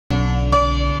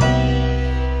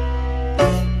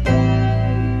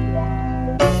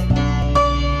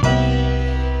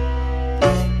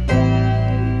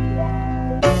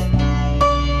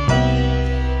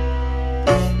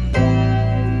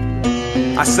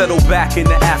I settle back in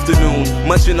the afternoon,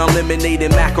 munching on lemonade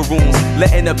and macaroons,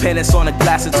 letting the penance on a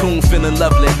glass of tune, feeling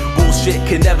lovely. Bullshit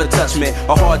can never touch me.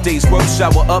 A hard day's work,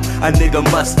 shower up, a nigga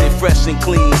musty, fresh and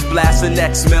clean, splash and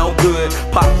neck smell good.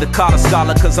 Pop the collar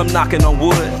scholar, cause I'm knocking on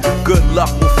wood. Good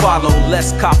luck will follow,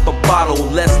 let's cop a bottle.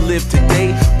 Let's live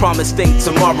today, promise ain't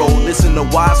tomorrow. Listen to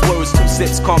wise words, 2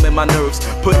 sips calming my nerves.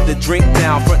 Put the drink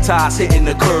down, front tires hitting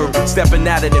the curb. Stepping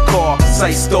out of the car,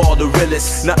 sight stall the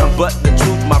realest. Nothing but the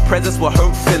truth, my presence will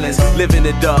hurt feelings. Living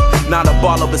it up, not a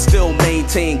baller but still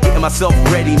maintain. Getting myself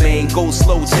ready, man, go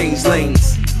slow, change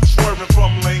lanes. Swerving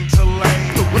from lane to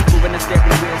lane. Moving the steering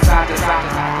wheel side to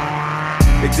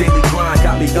side. The daily grind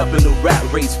got me up in the rat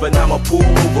race, but now I'ma pull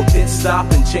over, pit stop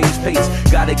and change pace.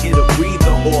 Gotta get a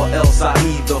breather or else I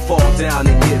either fall down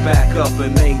and get back up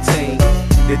and maintain.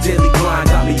 The daily grind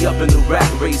got me up in the rat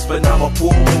race, but now I'ma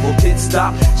pull over, pit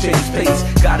stop, change pace.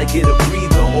 Gotta get a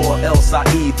breather or else I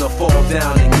either fall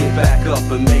down and get back up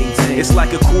and maintain. It's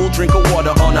like a cool drink of water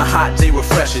on a hot day,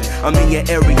 refreshing. I'm in your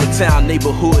area, town,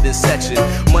 neighborhood, and section.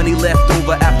 Money left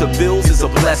over after bills is a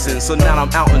blessing, so now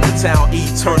I'm out in the town,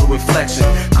 eternal reflection.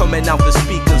 Coming out the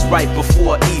speakers right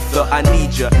before ether, I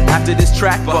need ya. After this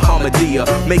track, Bahamadia,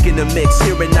 making the mix,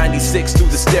 hearing 96 through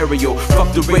the stereo.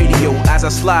 Fuck the radio as I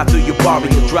slide through your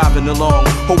barrio, driving along,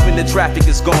 hoping the traffic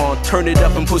is gone. Turn it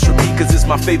up and push repeat, cause it's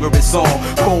my favorite song.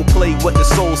 Coldplay, what the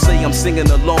soul say, I'm singing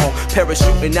along.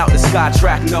 Parachuting out the sky,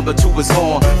 track number 2 is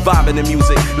on. Vibing the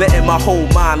music, letting my whole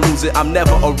mind lose it. I'm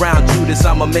never around Judas,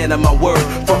 I'm a man of my word.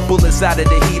 Fuck bullets out of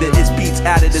the heater, it's beats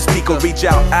out of the speaker. Reach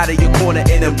out of your corner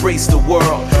and embrace the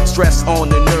world. Stress on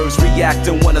the nerves, react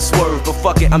and wanna swerve, but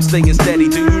fuck it, I'm staying steady.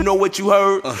 Do you know what you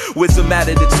heard? Wisdom out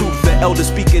of the tooth, the elder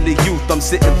speaking to youth. I'm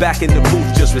sitting back in the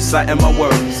booth, just reciting my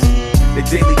words. The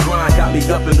daily grind got me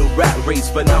up in the rat race,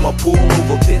 but now I'ma pull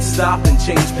over, pit stop and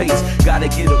change pace. Gotta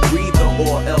get a breather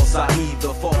or else I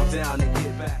either fall down and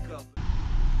get back up.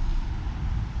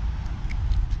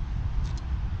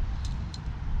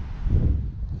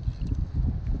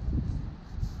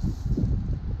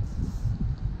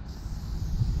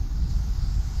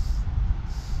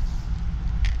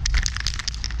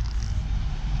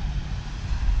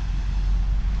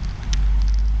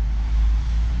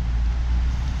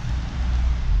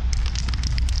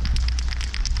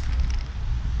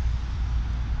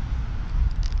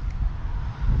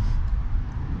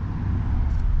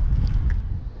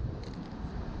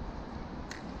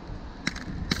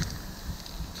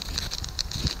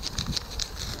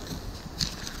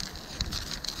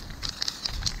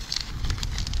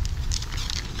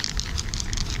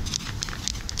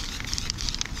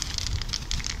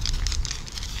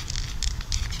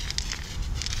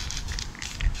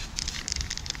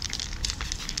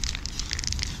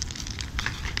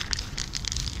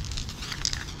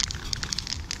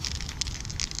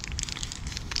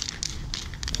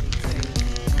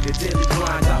 The daily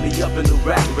grind got me up in the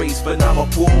rat race, but now I'ma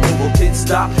pull over, pit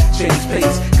stop, change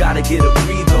pace. Gotta get a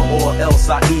breather or else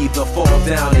I either fall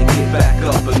down and get back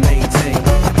up and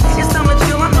maintain.